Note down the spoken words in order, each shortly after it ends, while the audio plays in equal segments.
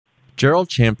Gerald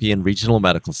Champion Regional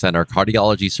Medical Center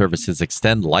cardiology services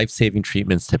extend life-saving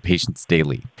treatments to patients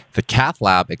daily. The Cath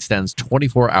Lab extends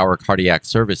 24-hour cardiac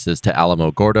services to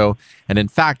Alamogordo, and in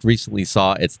fact recently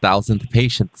saw its 1,000th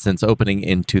patient since opening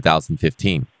in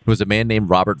 2015. It was a man named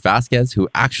Robert Vasquez who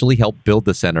actually helped build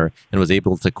the center and was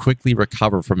able to quickly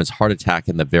recover from his heart attack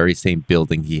in the very same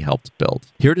building he helped build.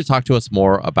 Here to talk to us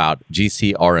more about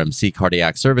GCRMC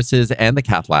Cardiac Services and the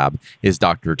Cath Lab is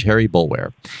Dr. Terry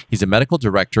Boulware. He's a medical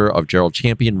director of Gerald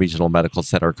Champion Regional Medical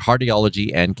Center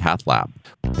Cardiology and Cath Lab.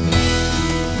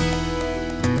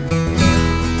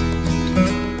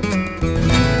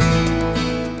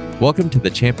 Welcome to the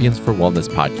Champions for Wellness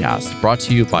podcast, brought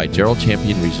to you by Gerald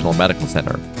Champion Regional Medical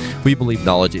Center. We believe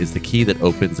knowledge is the key that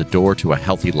opens a door to a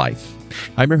healthy life.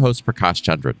 I'm your host, Prakash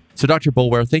Chandran. So Dr.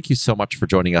 Boulware, thank you so much for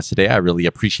joining us today. I really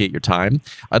appreciate your time.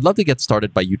 I'd love to get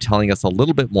started by you telling us a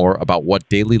little bit more about what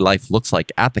daily life looks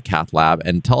like at the Cath Lab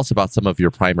and tell us about some of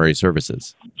your primary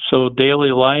services. So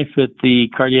daily life at the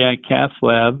Cardiac Cath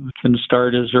Lab can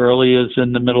start as early as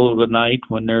in the middle of the night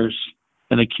when there's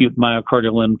an acute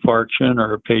myocardial infarction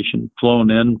or a patient flown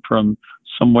in from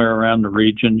somewhere around the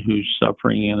region who's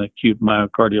suffering an acute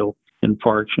myocardial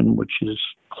infarction, which is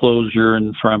closure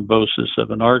and thrombosis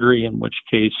of an artery, in which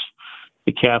case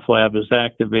the Cath Lab is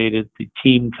activated. The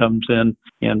team comes in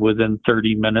and within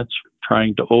 30 minutes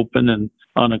trying to open and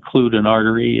unocclude an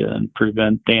artery and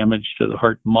prevent damage to the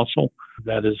heart muscle.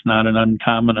 That is not an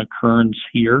uncommon occurrence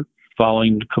here.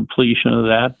 Following the completion of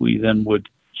that, we then would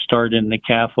start in the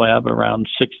Cath Lab around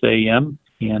 6 a.m.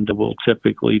 and we'll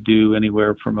typically do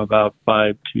anywhere from about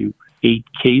 5 to 8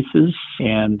 cases.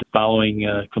 And following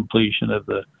completion of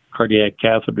the cardiac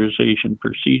catheterization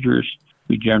procedures,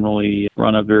 we generally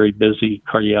run a very busy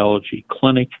cardiology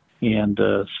clinic and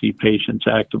see patients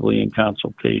actively in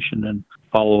consultation and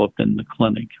follow up in the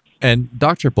clinic. And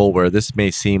Dr. Boulware, this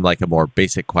may seem like a more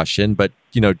basic question, but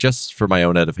just for my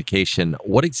own edification,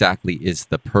 what exactly is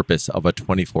the purpose of a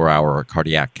 24-hour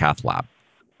cardiac cath lab?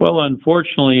 Well,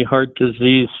 unfortunately, heart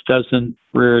disease doesn't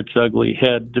rear its ugly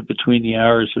head between the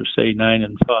hours of, say, 9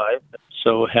 and 5.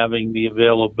 So having the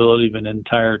availability of an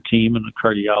entire team and a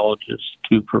cardiologist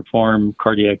to perform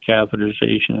cardiac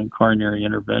catheterization and coronary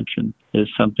intervention is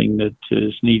something that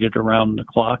is needed around the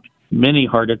clock. Many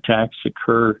heart attacks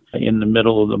occur in the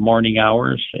middle of the morning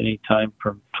hours, anytime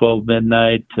from 12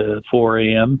 midnight to 4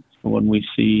 a.m. when we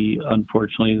see,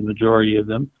 unfortunately, the majority of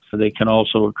them. They can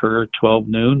also occur at 12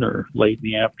 noon or late in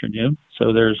the afternoon.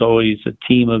 So there's always a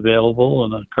team available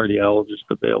and a cardiologist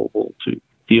available to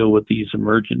deal with these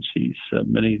emergencies.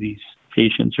 Many of these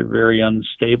patients are very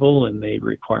unstable and they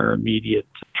require immediate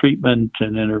treatment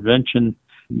and intervention,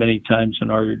 many times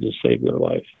in order to save their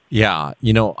life. Yeah,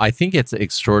 I think it's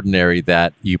extraordinary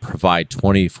that you provide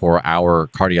 24-hour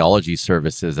cardiology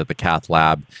services at the Cath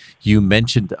Lab. You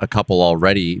mentioned a couple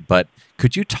already, but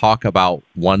could you talk about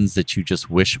ones that you just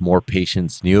wish more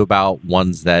patients knew about,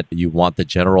 ones that you want the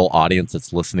general audience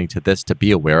that's listening to this to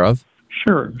be aware of?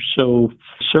 Sure. So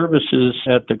services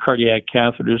at the Cardiac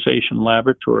Catheterization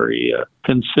Laboratory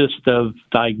consist of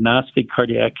diagnostic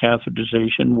cardiac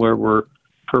catheterization, where we're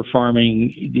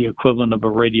performing the equivalent of a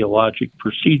radiologic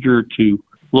procedure to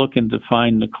look and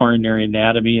define the coronary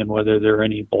anatomy and whether there are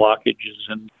any blockages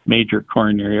in major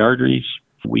coronary arteries.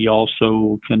 We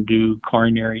also can do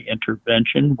coronary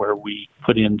intervention, where we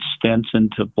put in stents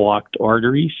into blocked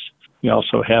arteries. We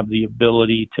also have the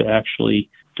ability to actually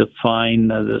define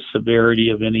the severity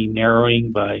of any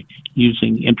narrowing by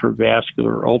using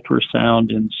intravascular ultrasound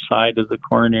inside of the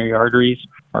coronary arteries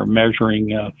or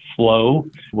measuring flow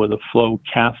with a flow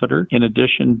catheter. In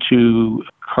addition to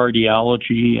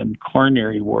cardiology and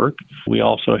coronary work, we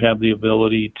also have the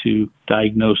ability to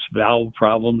diagnose valve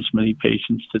problems. Many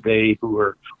patients today who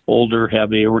are older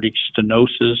have aortic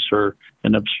stenosis or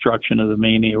an obstruction of the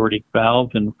main aortic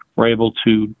valve, and we're able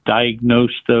to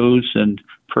diagnose those and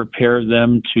prepare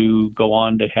them to go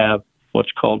on to have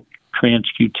what's called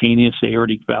transcutaneous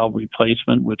aortic valve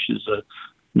replacement, which is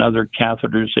another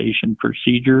catheterization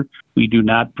procedure. We do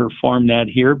not perform that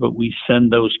here, but we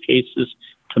send those cases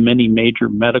to many major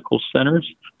medical centers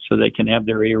so they can have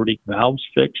their aortic valves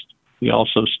fixed. We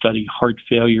also study heart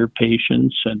failure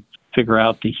patients and figure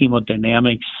out the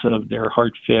hemodynamics of their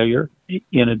heart failure.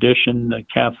 In addition, the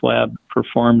Cath Lab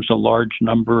performs a large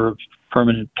number of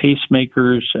permanent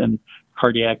pacemakers and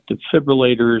cardiac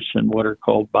defibrillators and what are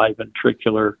called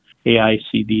biventricular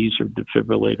AICDs or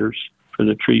defibrillators for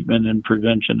the treatment and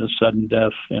prevention of sudden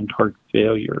death and heart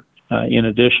failure. In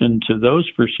addition to those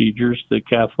procedures, the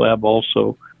Cath Lab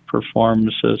also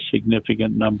performs a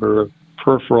significant number of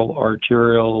peripheral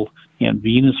arterial and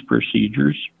venous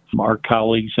procedures. Our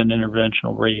colleagues in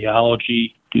interventional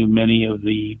radiology do many of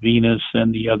the venous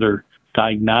and the other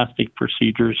diagnostic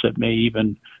procedures that may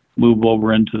even move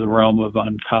over into the realm of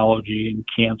oncology and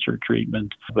cancer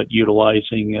treatment, but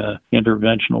utilizing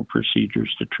interventional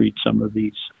procedures to treat some of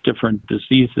these different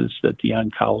diseases that the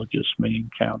oncologist may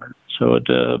encounter. So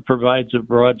it provides a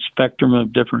broad spectrum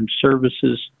of different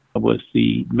services, with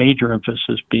the major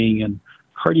emphasis being in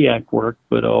cardiac work,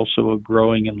 but also a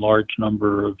growing and large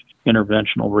number of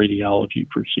interventional radiology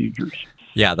procedures.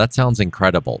 Yeah, that sounds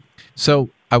incredible. So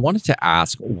I wanted to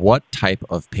ask, what type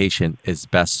of patient is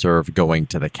best served going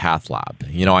to the cath lab?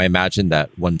 I imagine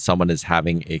that when someone is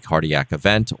having a cardiac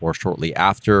event or shortly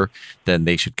after, then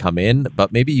they should come in.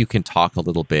 But maybe you can talk a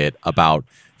little bit about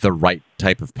the right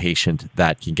type of patient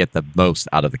that can get the most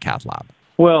out of the cath lab.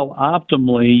 Well,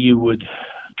 optimally, you would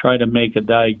try to make a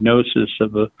diagnosis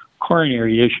of a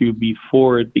coronary issue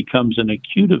before it becomes an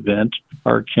acute event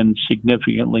or can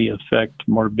significantly affect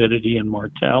morbidity and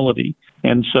mortality.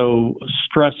 And so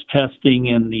stress testing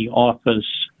in the office,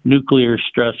 nuclear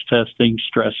stress testing,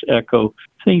 stress echo,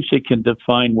 things that can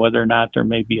define whether or not there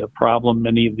may be a problem.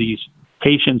 Many of these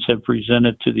patients have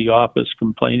presented to the office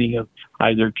complaining of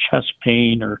either chest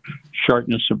pain or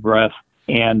shortness of breath.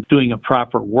 And doing a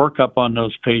proper workup on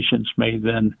those patients may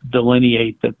then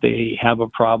delineate that they have a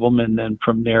problem, and then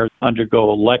from there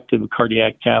undergo elective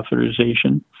cardiac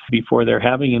catheterization before they're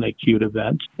having an acute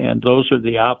event. And those are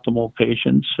the optimal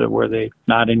patients where they've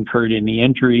not incurred any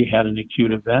injury, had an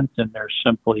acute event, and they're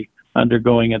simply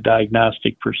undergoing a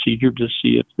diagnostic procedure to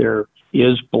see if there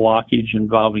is blockage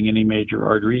involving any major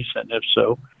arteries. And if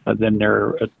so, then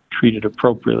they're treated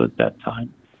appropriately at that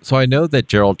time. So I know that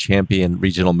Gerald Champion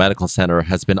Regional Medical Center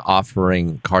has been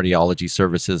offering cardiology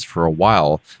services for a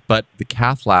while, but the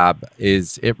cath lab,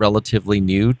 is it relatively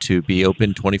new to be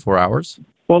open 24 hours?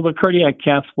 Well, the cardiac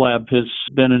cath lab has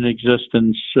been in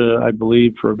existence, I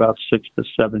believe, for about 6 to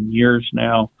 7 years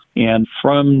now. And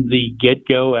from the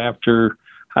get-go, after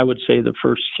I would say the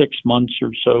first 6 months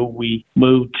or so, we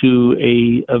moved to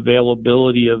a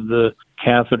availability of the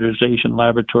catheterization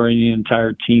laboratory and the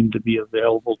entire team to be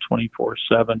available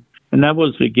 24/7. And that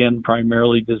was, again,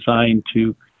 primarily designed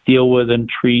to deal with and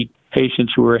treat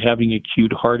patients who were having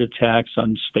acute heart attacks,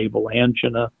 unstable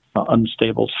angina,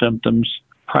 unstable symptoms.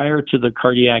 Prior to the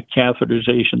cardiac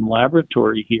catheterization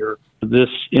laboratory here, this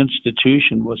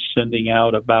institution was sending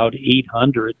out about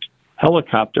 800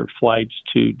 helicopter flights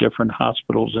to different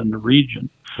hospitals in the region.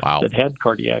 Wow. That had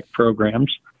cardiac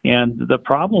programs. And the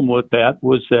problem with that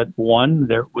was that, one,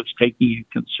 there was taking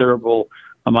a considerable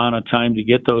amount of time to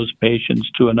get those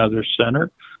patients to another center.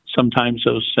 Sometimes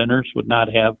those centers would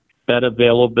not have bed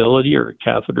availability or a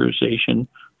catheterization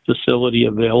facility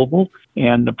available.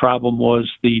 And the problem was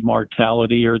the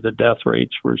mortality or the death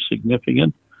rates were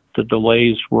significant. The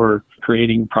delays were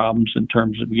creating problems in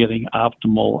terms of getting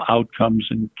optimal outcomes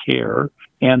and care.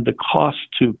 And the cost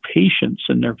to patients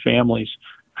and their families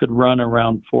could run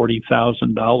around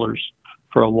 $40,000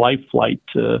 for a life flight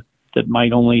that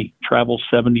might only travel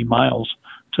 70 miles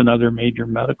to another major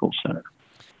medical center.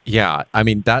 Yeah, I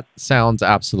mean, that sounds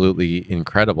absolutely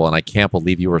incredible. And I can't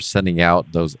believe you were sending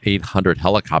out those 800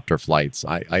 helicopter flights.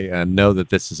 I know that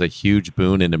this is a huge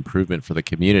boon and improvement for the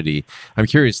community. I'm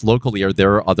curious, locally, are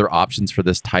there other options for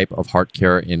this type of heart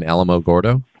care in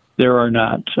Alamogordo? There are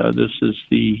not. This is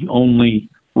the only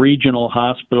regional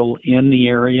hospital in the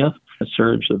area. It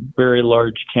serves a very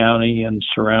large county and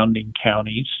surrounding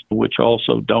counties, which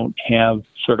also don't have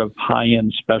sort of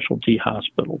high-end specialty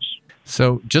hospitals.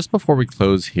 So just before we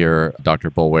close here,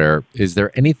 Dr. Boulware, is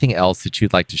there anything else that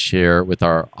you'd like to share with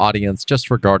our audience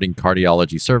just regarding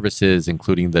cardiology services,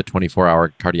 including the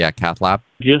 24-hour cardiac cath lab?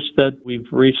 Just that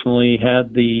we've recently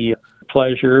had the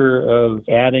pleasure of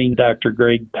adding Dr.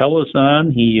 Greg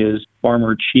Pelizon. He is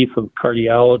former chief of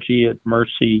cardiology at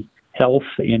Mercy Health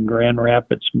in Grand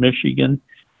Rapids, Michigan.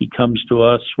 He comes to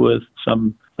us with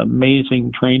some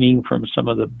amazing training from some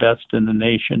of the best in the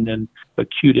nation in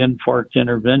acute infarct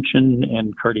intervention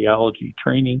and cardiology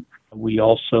training. We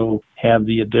also have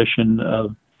the addition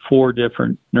of 4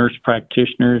 different nurse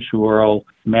practitioners who are all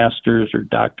masters or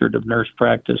doctorate of nurse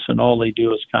practice, and all they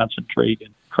do is concentrate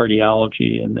in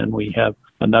cardiology. And then we have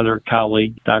another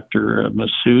colleague, Dr.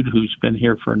 Masood, who's been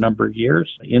here for a number of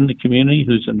years in the community,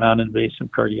 who's a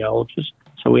non-invasive cardiologist.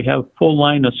 So we have a full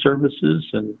line of services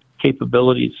and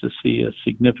capabilities to see a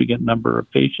significant number of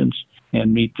patients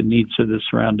and meet the needs of the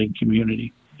surrounding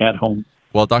community at home.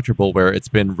 Well, Dr. Boulware, it's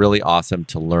been really awesome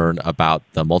to learn about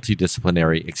the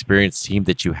multidisciplinary experience team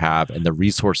that you have and the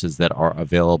resources that are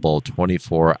available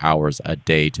 24 hours a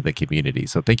day to the community.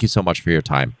 So thank you so much for your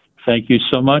time. Thank you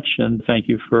so much, and thank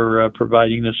you for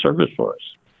providing this service for us.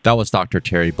 That was Dr.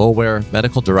 Terry Boulware,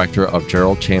 Medical Director of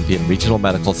Gerald Champion Regional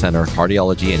Medical Center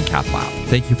Cardiology and Cath Lab.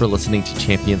 Thank you for listening to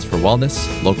Champions for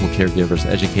Wellness, local caregivers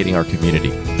educating our community.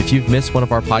 If you've missed one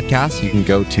of our podcasts, you can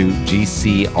go to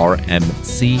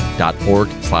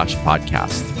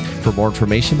gcrmc.org/podcast. For more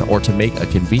information or to make a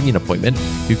convenient appointment,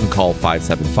 you can call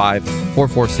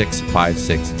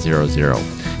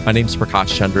 575-446-5600. My name's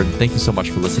Prakash Chandran. Thank you so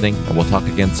much for listening, and we'll talk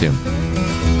again soon.